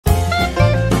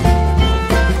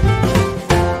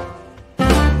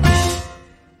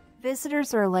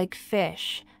Visitors are like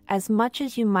fish. As much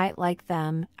as you might like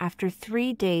them, after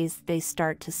 3 days they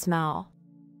start to smell.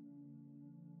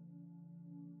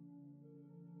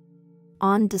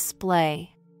 On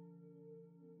display.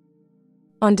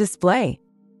 On display.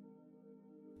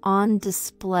 On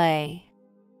display.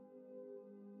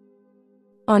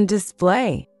 On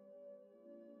display.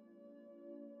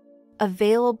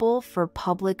 Available for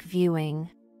public viewing.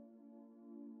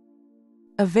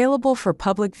 Available for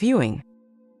public viewing.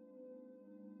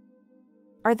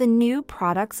 Are the new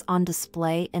products on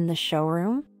display in the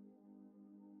showroom?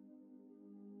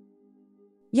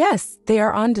 Yes, they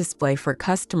are on display for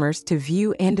customers to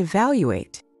view and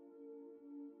evaluate.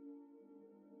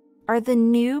 Are the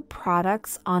new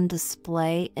products on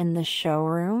display in the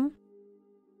showroom?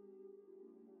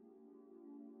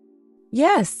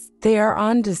 Yes, they are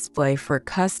on display for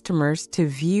customers to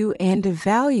view and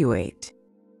evaluate.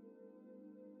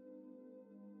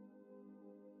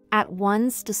 At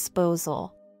one's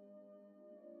disposal.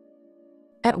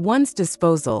 At one's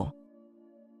disposal.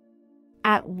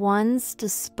 At one's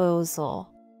disposal.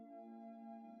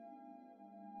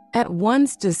 At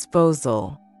one's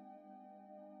disposal.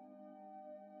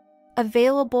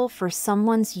 Available for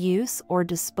someone's use or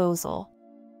disposal.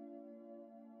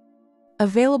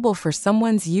 Available for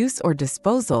someone's use or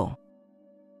disposal.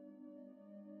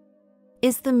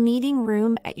 Is the meeting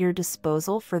room at your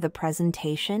disposal for the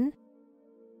presentation?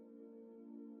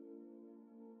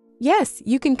 Yes,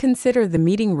 you can consider the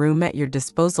meeting room at your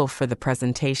disposal for the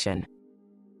presentation.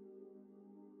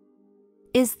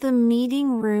 Is the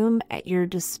meeting room at your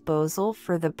disposal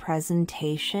for the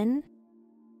presentation?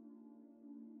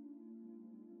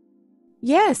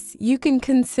 Yes, you can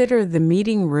consider the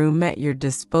meeting room at your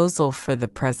disposal for the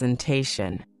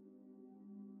presentation.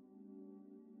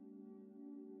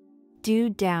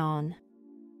 Due down.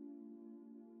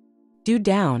 Due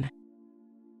down.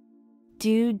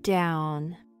 Due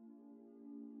down.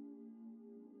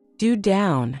 Due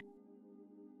down.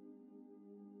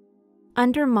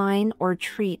 Undermine or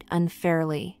treat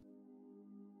unfairly.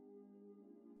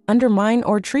 Undermine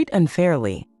or treat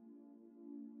unfairly.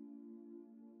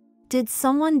 Did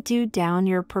someone do down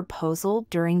your proposal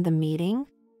during the meeting?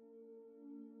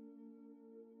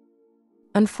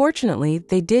 Unfortunately,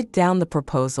 they did down the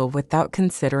proposal without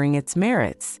considering its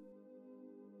merits.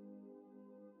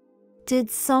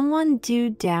 Did someone do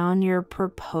down your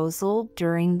proposal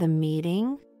during the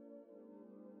meeting?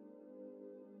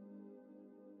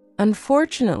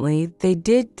 Unfortunately, they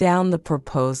did down the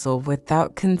proposal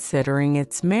without considering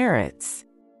its merits.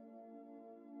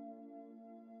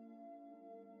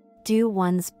 Do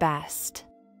one's best.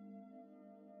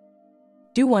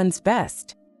 Do one's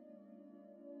best.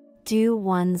 Do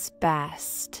one's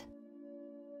best.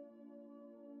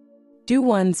 Do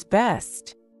one's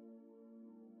best.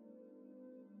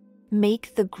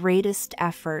 Make the greatest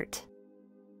effort.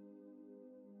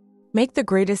 Make the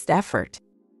greatest effort.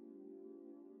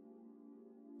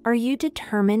 Are you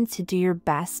determined to do your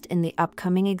best in the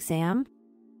upcoming exam?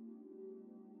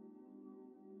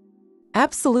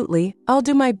 Absolutely, I'll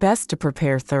do my best to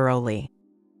prepare thoroughly.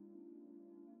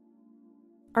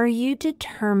 Are you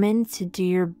determined to do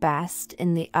your best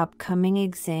in the upcoming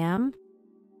exam?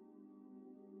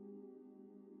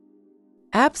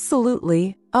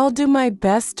 Absolutely, I'll do my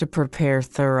best to prepare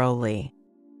thoroughly.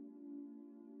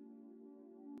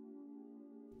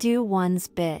 Do one's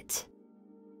bit.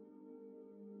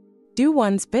 Do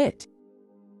one's bit.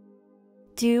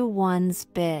 Do one's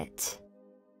bit.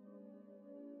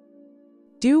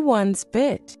 Do one's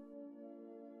bit.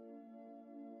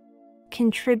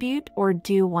 Contribute or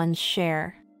do one's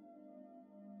share.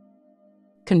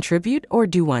 Contribute or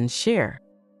do one's share.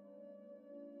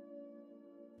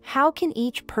 How can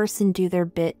each person do their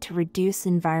bit to reduce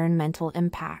environmental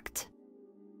impact?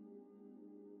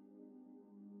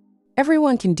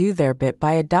 Everyone can do their bit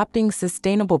by adopting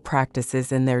sustainable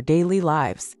practices in their daily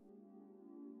lives.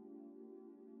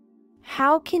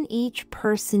 How can each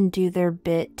person do their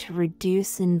bit to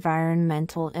reduce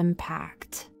environmental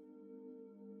impact?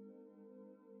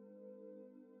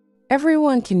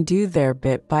 Everyone can do their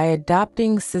bit by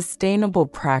adopting sustainable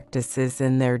practices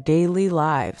in their daily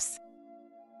lives.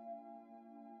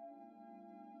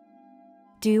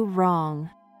 Do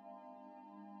wrong.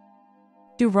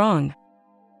 Do wrong.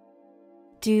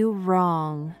 Do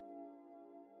wrong.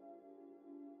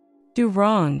 Do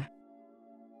wrong.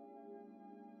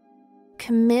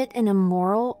 Commit an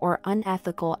immoral or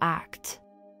unethical act.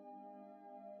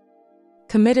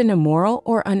 Commit an immoral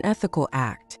or unethical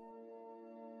act.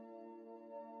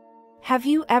 Have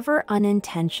you ever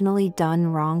unintentionally done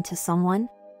wrong to someone?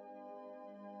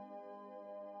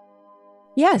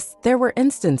 Yes, there were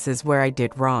instances where I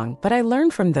did wrong, but I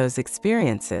learned from those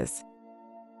experiences.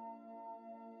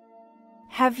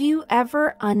 Have you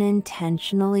ever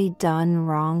unintentionally done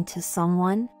wrong to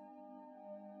someone?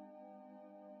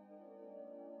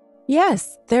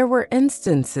 Yes, there were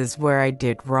instances where I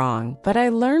did wrong, but I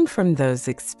learned from those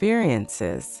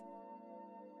experiences.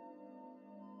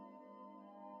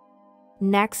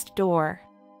 Next door.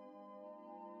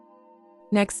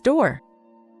 Next door.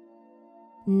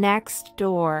 Next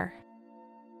door.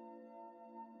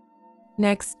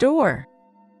 Next door.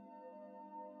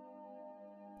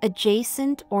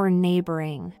 Adjacent or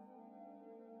neighboring.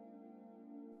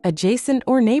 Adjacent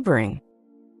or neighboring.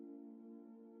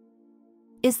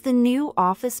 Is the new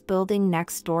office building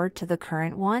next door to the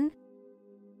current one?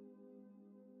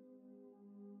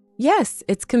 Yes,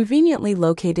 it's conveniently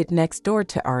located next door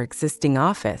to our existing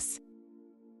office.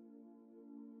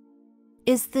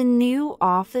 Is the new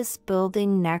office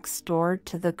building next door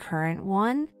to the current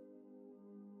one?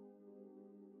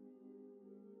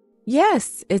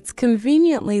 Yes, it's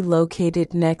conveniently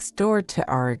located next door to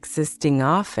our existing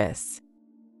office.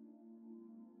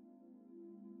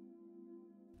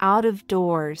 Out of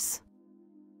doors.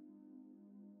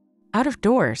 Out of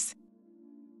doors.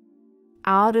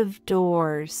 Out of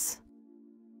doors.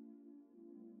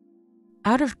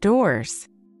 Out of doors.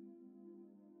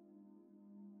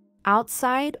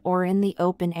 Outside or in the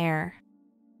open air.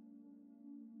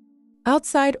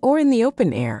 Outside or in the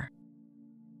open air.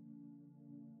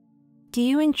 Do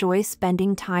you enjoy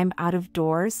spending time out of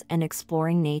doors and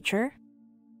exploring nature?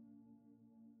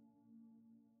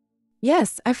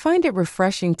 Yes, I find it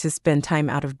refreshing to spend time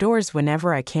out of doors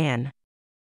whenever I can.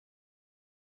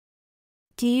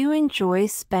 Do you enjoy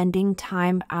spending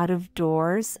time out of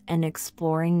doors and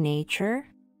exploring nature?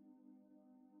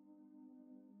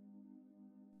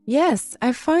 Yes,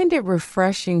 I find it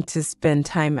refreshing to spend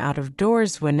time out of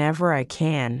doors whenever I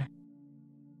can.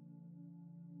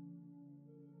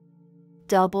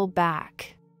 Double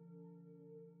back.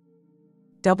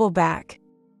 Double back.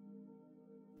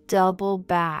 Double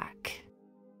back.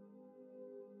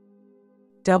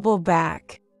 Double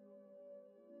back.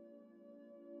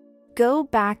 Go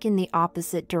back in the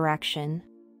opposite direction.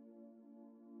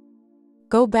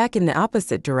 Go back in the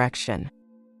opposite direction.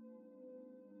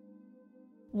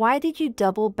 Why did you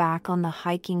double back on the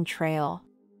hiking trail?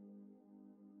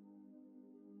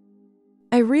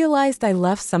 I realized I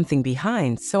left something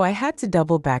behind, so I had to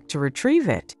double back to retrieve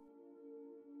it.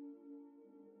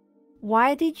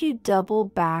 Why did you double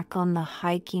back on the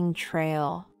hiking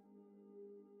trail?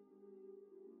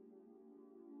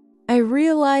 I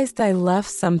realized I left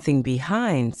something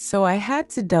behind, so I had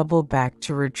to double back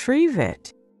to retrieve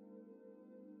it.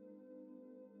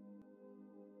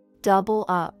 Double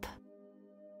up.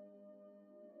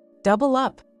 Double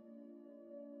up.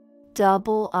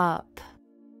 Double up.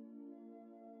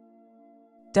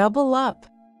 Double up.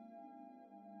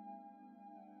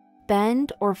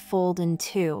 Bend or fold in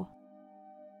two.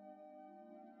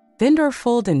 Bend or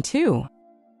fold in two.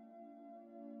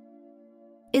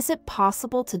 Is it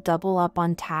possible to double up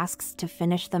on tasks to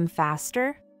finish them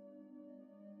faster?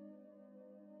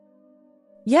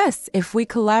 Yes, if we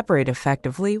collaborate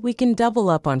effectively, we can double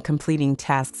up on completing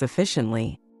tasks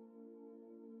efficiently.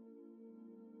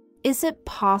 Is it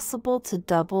possible to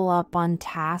double up on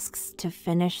tasks to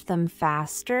finish them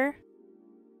faster?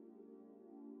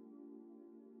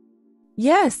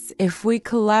 Yes, if we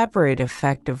collaborate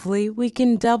effectively, we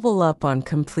can double up on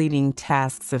completing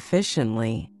tasks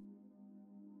efficiently.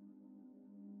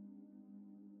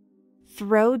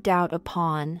 Throw doubt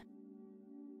upon.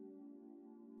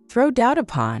 Throw doubt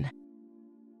upon.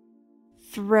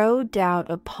 Throw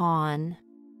doubt upon.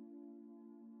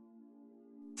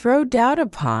 Throw doubt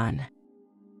upon.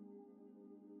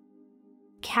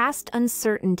 Cast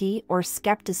uncertainty or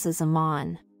skepticism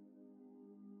on.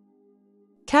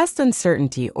 Cast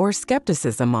uncertainty or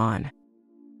skepticism on.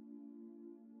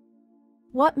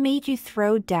 What made you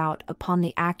throw doubt upon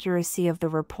the accuracy of the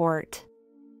report?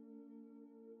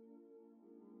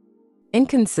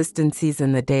 Inconsistencies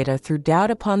in the data threw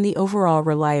doubt upon the overall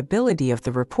reliability of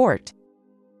the report.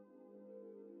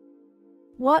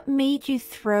 What made you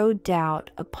throw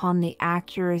doubt upon the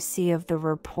accuracy of the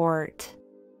report?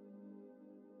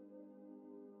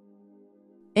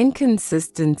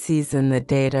 Inconsistencies in the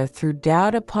data threw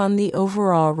doubt upon the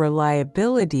overall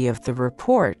reliability of the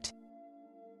report.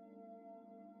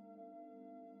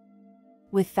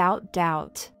 Without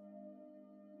doubt.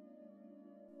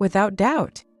 Without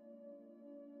doubt.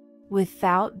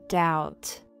 Without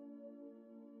doubt.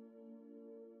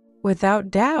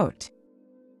 Without doubt.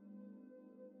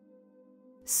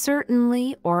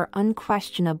 Certainly or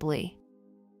unquestionably.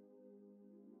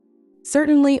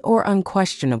 Certainly or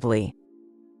unquestionably.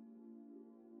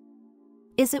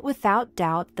 Is it without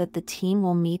doubt that the team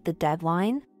will meet the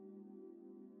deadline?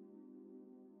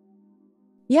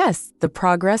 Yes, the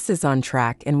progress is on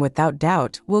track and without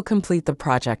doubt will complete the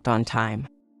project on time.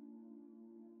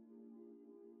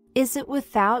 Is it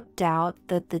without doubt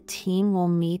that the team will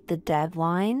meet the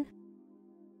deadline?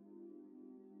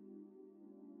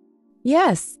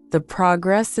 Yes, the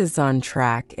progress is on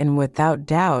track and without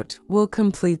doubt will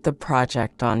complete the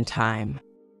project on time.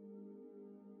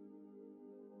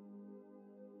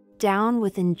 Down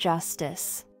with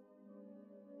injustice.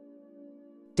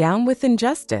 Down with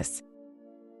injustice.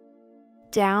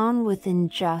 Down with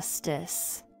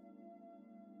injustice.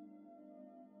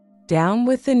 Down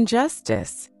with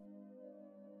injustice.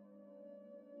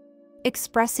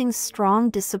 Expressing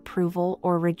strong disapproval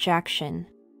or rejection.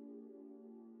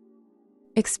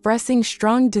 Expressing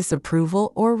strong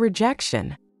disapproval or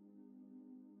rejection.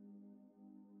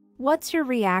 What's your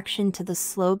reaction to the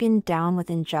slogan "Down with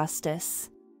Injustice"?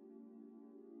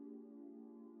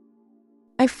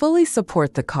 I fully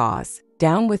support the cause.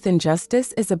 Down with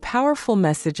injustice is a powerful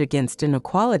message against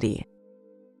inequality.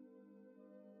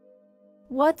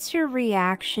 What's your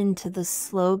reaction to the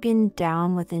slogan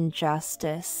 "Down with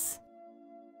Injustice"?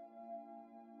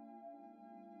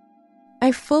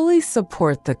 I fully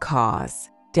support the cause.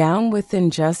 Down with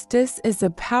injustice is a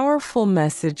powerful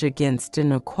message against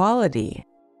inequality.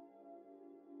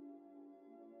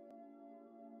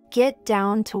 Get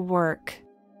down to work.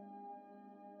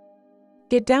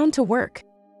 Get down to work.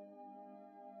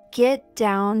 Get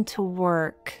down to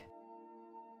work.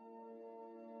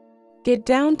 Get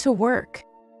down to work.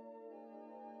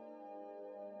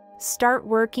 Start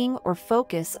working or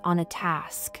focus on a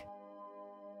task.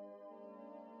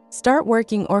 Start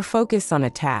working or focus on a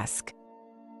task.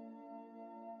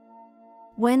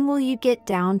 When will you get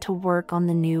down to work on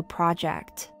the new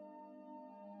project?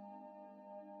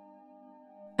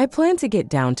 I plan to get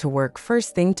down to work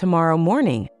first thing tomorrow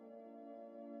morning.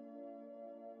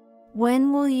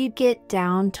 When will you get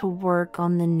down to work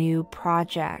on the new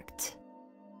project?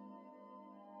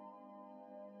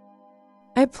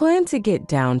 I plan to get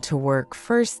down to work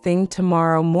first thing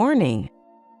tomorrow morning.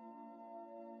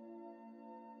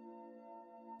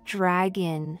 Drag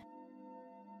in.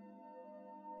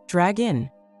 Drag in.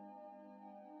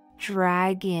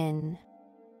 Drag in.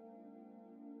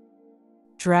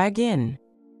 Drag in.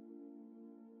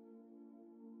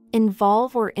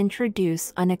 Involve or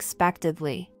introduce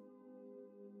unexpectedly.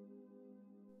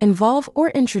 Involve or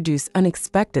introduce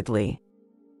unexpectedly.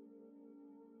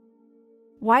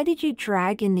 Why did you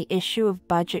drag in the issue of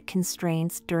budget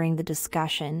constraints during the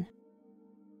discussion?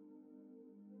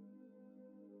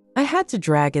 I had to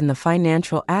drag in the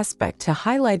financial aspect to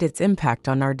highlight its impact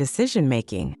on our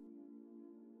decision-making.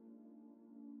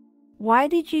 Why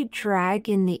did you drag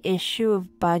in the issue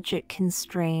of budget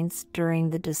constraints during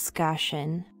the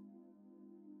discussion?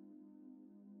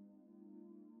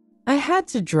 I had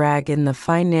to drag in the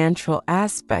financial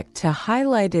aspect to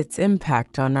highlight its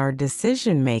impact on our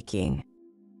decision-making.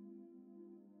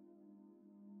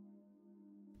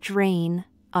 Drain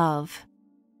of.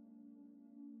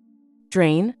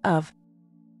 Drain of.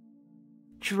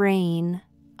 Drain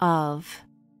of.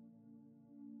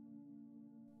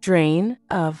 Drain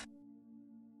of.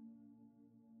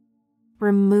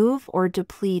 Remove or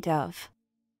deplete of.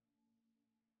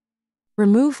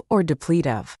 Remove or deplete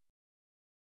of.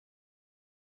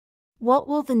 What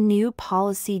will the new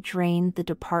policy drain the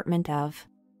department of?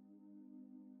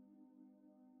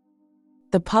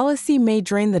 The policy may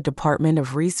drain the Department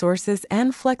of Resources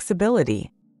and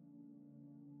Flexibility.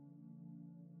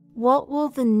 What will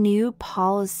the new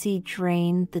policy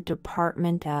drain the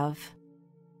department of?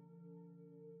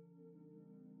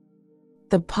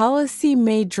 The policy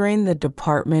may drain the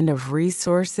Department of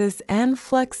Resources and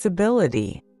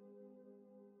Flexibility.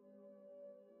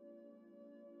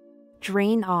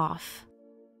 Drain off.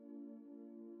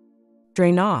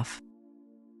 Drain off.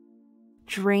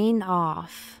 Drain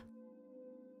off.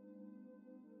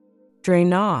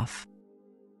 Drain off.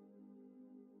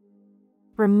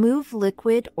 Remove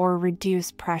liquid or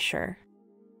reduce pressure.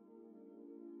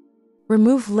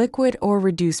 Remove liquid or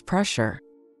reduce pressure.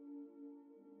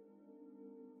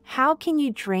 How can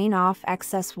you drain off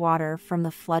excess water from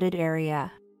the flooded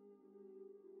area?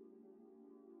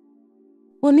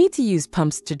 We'll need to use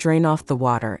pumps to drain off the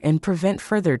water and prevent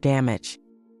further damage.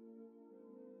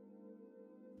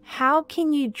 How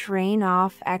can you drain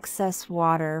off excess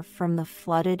water from the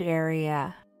flooded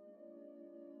area?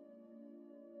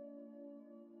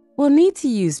 We'll need to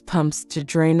use pumps to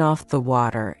drain off the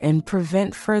water and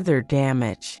prevent further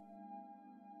damage.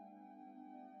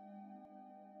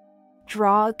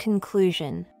 Draw a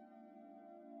conclusion.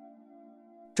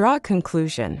 Draw a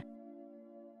conclusion.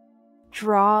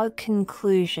 Draw a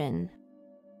conclusion.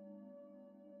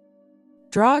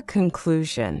 Draw a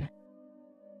conclusion.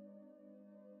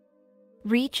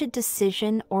 Reach a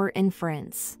decision or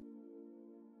inference.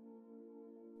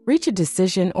 Reach a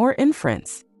decision or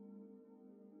inference.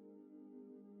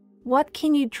 What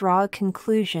can you draw a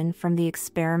conclusion from the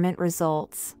experiment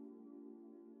results?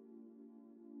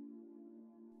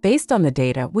 Based on the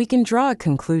data, we can draw a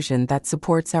conclusion that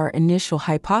supports our initial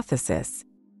hypothesis.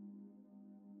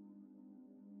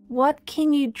 What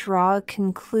can you draw a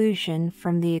conclusion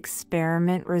from the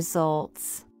experiment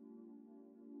results?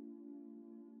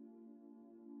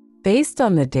 Based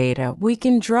on the data, we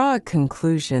can draw a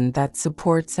conclusion that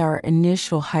supports our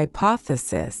initial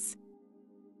hypothesis.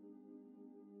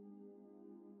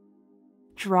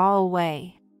 Draw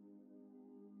away.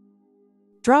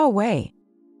 Draw away.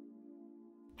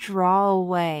 Draw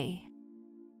away.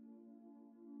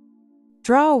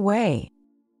 Draw away.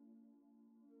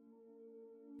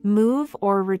 Move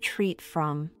or retreat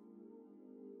from.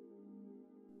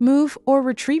 Move or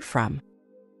retreat from.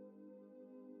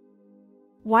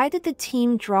 Why did the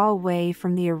team draw away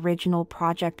from the original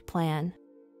project plan?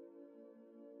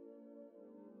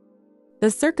 The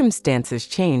circumstances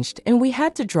changed and we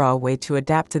had to draw away to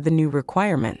adapt to the new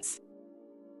requirements.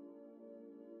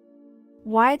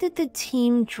 Why did the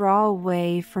team draw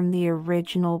away from the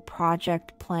original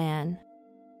project plan?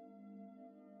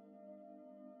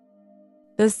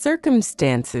 The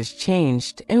circumstances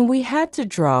changed and we had to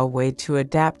draw away to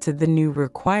adapt to the new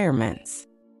requirements.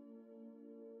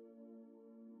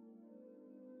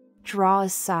 Draw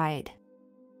aside.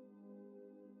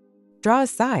 Draw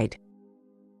aside.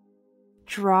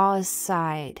 Draw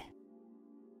aside.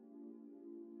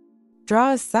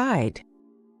 Draw aside.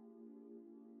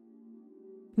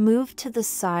 Move to the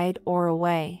side or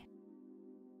away.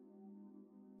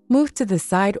 Move to the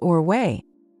side or away.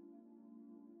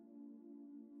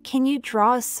 Can you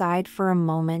draw aside for a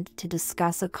moment to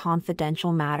discuss a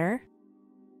confidential matter?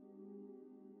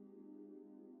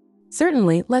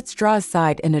 Certainly, let's draw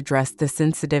aside and address the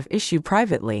sensitive issue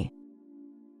privately.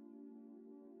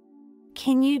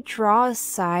 Can you draw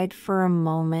aside for a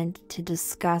moment to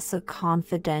discuss a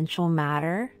confidential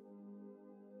matter?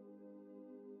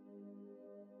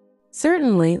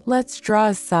 Certainly, let's draw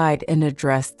aside and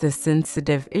address the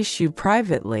sensitive issue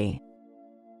privately.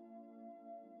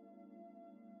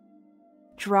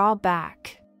 Draw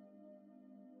back.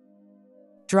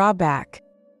 Draw back.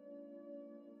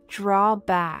 Draw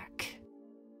back.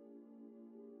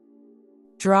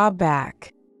 Draw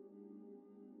back.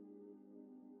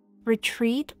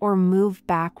 Retreat or move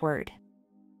backward.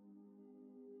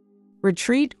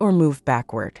 Retreat or move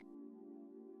backward.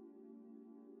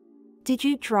 Did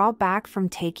you draw back from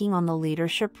taking on the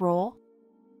leadership role?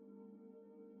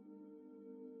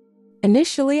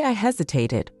 Initially, I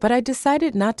hesitated, but I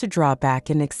decided not to draw back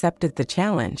and accepted the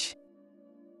challenge.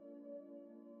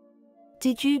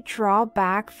 Did you draw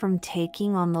back from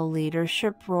taking on the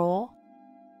leadership role?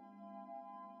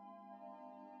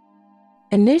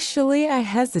 Initially, I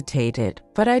hesitated,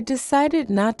 but I decided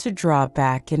not to draw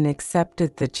back and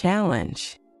accepted the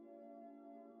challenge.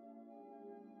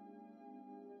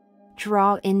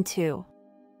 Draw into.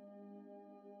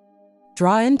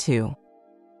 Draw into.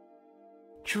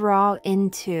 Draw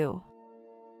into.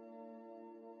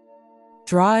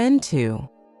 Draw into.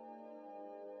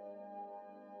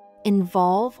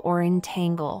 Involve or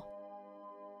entangle.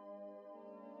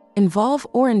 Involve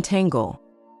or entangle.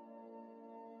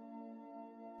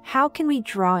 How can we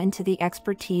draw into the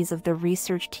expertise of the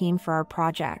research team for our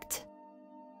project?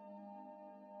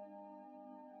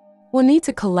 We'll need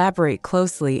to collaborate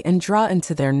closely and draw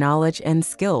into their knowledge and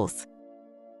skills.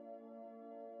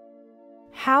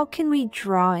 How can we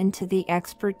draw into the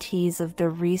expertise of the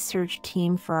research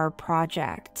team for our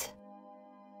project?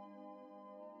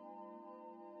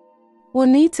 We'll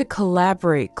need to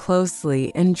collaborate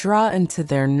closely and draw into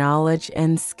their knowledge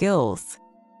and skills.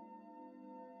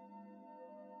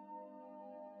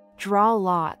 Draw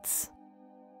lots.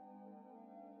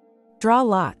 Draw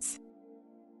lots.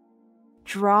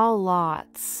 Draw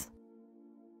lots.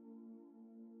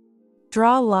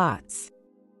 Draw lots.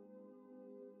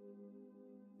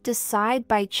 Decide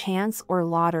by chance or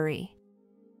lottery.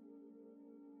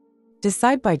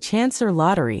 Decide by chance or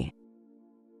lottery.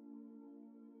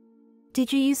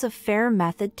 Did you use a fair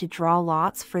method to draw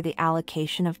lots for the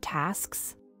allocation of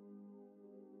tasks?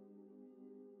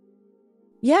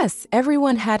 Yes,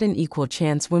 everyone had an equal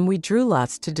chance when we drew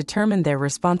lots to determine their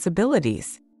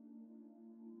responsibilities.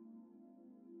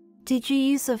 Did you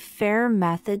use a fair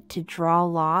method to draw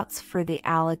lots for the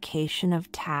allocation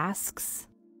of tasks?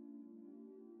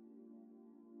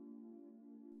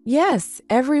 Yes,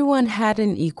 everyone had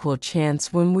an equal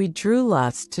chance when we drew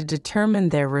lots to determine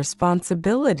their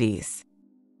responsibilities.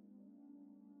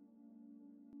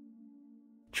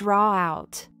 Draw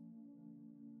out.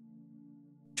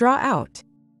 Draw out.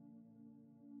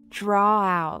 Draw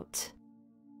out.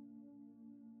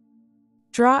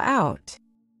 Draw out.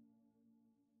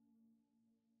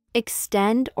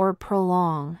 Extend or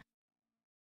prolong.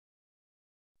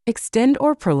 Extend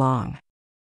or prolong.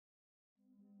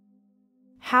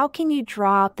 How can you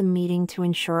draw out the meeting to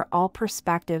ensure all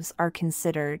perspectives are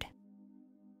considered?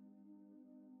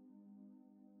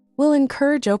 We'll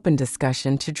encourage open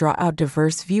discussion to draw out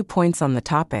diverse viewpoints on the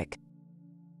topic.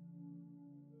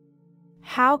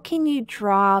 How can you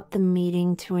draw out the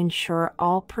meeting to ensure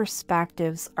all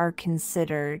perspectives are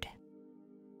considered?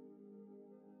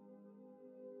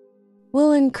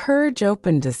 We'll encourage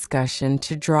open discussion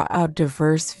to draw out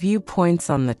diverse viewpoints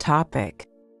on the topic.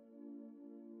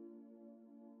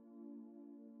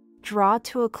 Draw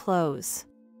to a close.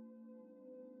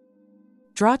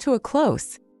 Draw to a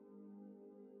close.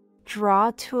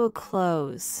 Draw to a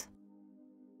close.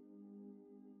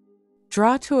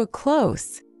 Draw to a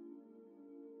close.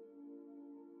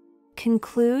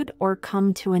 Conclude or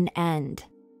come to an end.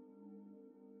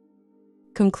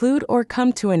 Conclude or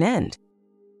come to an end.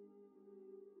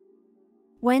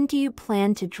 When do you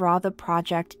plan to draw the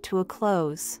project to a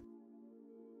close?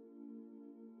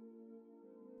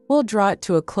 We'll draw it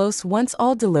to a close once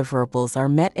all deliverables are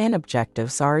met and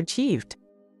objectives are achieved.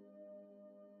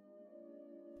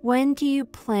 When do you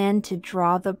plan to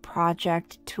draw the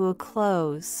project to a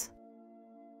close?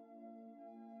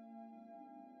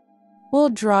 We'll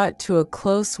draw it to a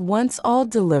close once all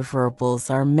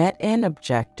deliverables are met and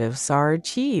objectives are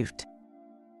achieved.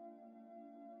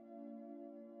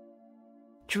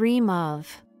 Dream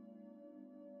of.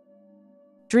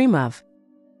 Dream of.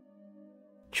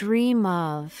 Dream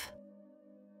of.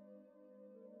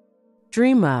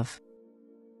 Dream of.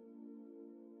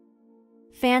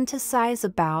 Fantasize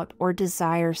about or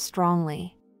desire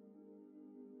strongly.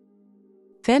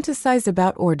 Fantasize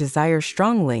about or desire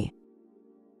strongly.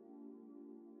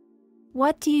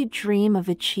 What do you dream of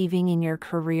achieving in your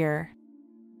career?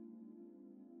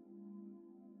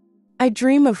 I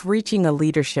dream of reaching a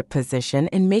leadership position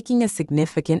and making a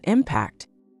significant impact.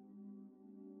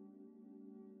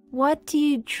 What do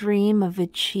you dream of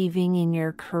achieving in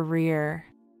your career?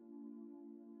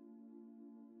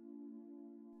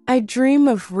 I dream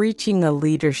of reaching a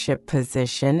leadership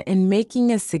position and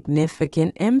making a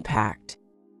significant impact.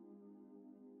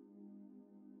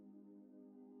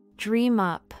 Dream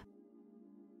up.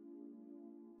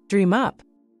 Dream up.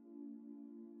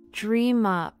 Dream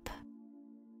up.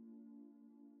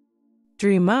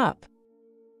 Dream up.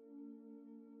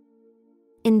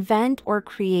 Invent or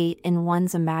create in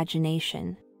one's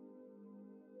imagination.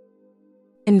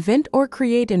 Invent or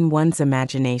create in one's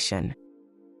imagination.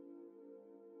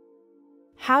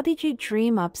 How did you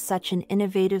dream up such an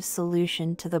innovative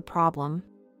solution to the problem?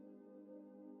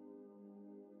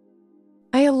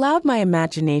 I allowed my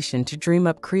imagination to dream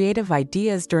up creative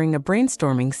ideas during a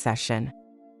brainstorming session.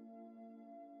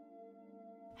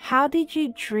 How did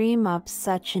you dream up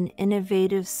such an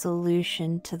innovative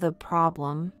solution to the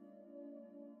problem?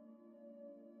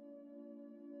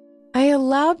 I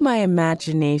allowed my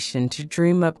imagination to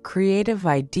dream up creative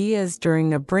ideas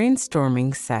during a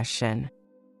brainstorming session.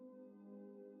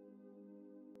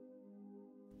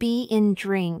 Be in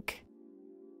drink.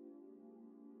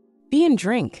 Be in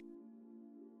drink.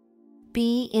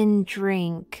 Be in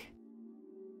drink.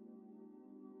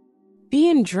 Be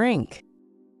in drink.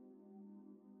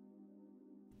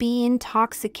 Be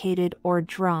intoxicated or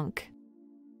drunk.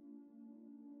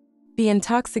 Be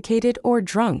intoxicated or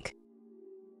drunk.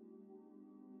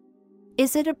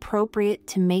 Is it appropriate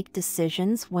to make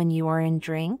decisions when you are in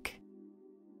drink?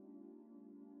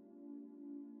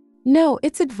 No,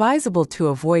 it's advisable to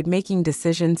avoid making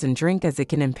decisions in drink as it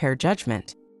can impair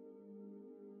judgment.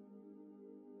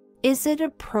 Is it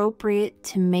appropriate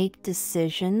to make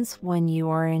decisions when you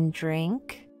are in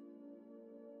drink?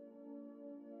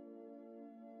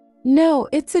 No,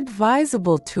 it's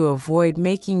advisable to avoid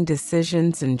making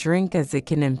decisions in drink as it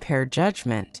can impair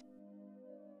judgment.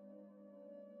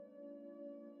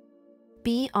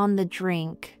 Be on the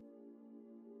drink.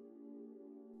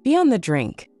 Be on the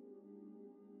drink.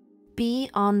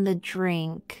 Be on the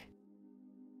drink.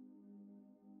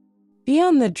 Be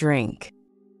on the drink.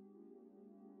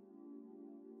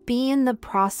 Be in the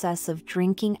process of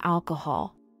drinking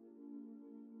alcohol.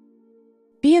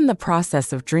 Be in the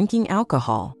process of drinking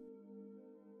alcohol.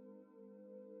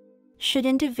 Should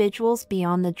individuals be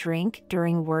on the drink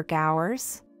during work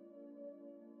hours?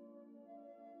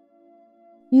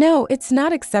 No, it's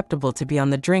not acceptable to be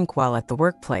on the drink while at the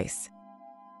workplace.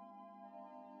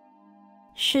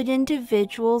 Should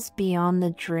individuals be on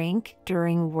the drink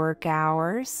during work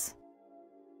hours?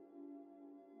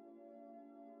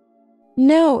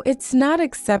 No, it's not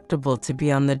acceptable to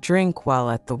be on the drink while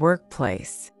at the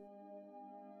workplace.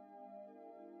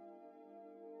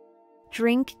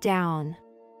 Drink down.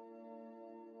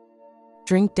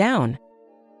 Drink down.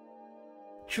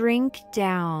 Drink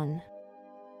down.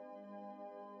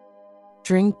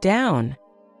 Drink down.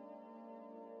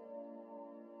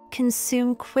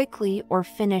 Consume quickly or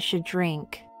finish a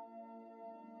drink.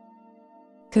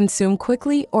 Consume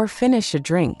quickly or finish a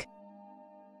drink.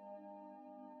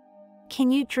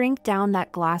 Can you drink down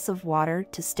that glass of water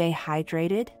to stay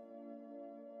hydrated?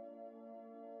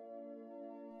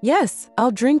 Yes,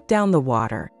 I'll drink down the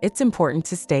water. It's important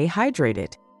to stay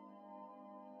hydrated.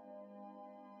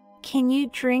 Can you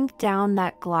drink down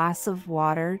that glass of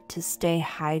water to stay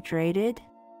hydrated?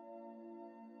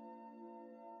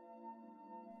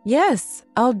 Yes,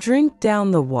 I'll drink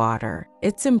down the water.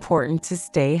 It's important to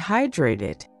stay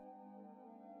hydrated.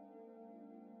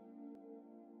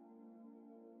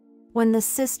 When the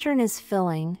cistern is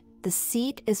filling, the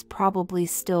seat is probably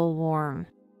still warm.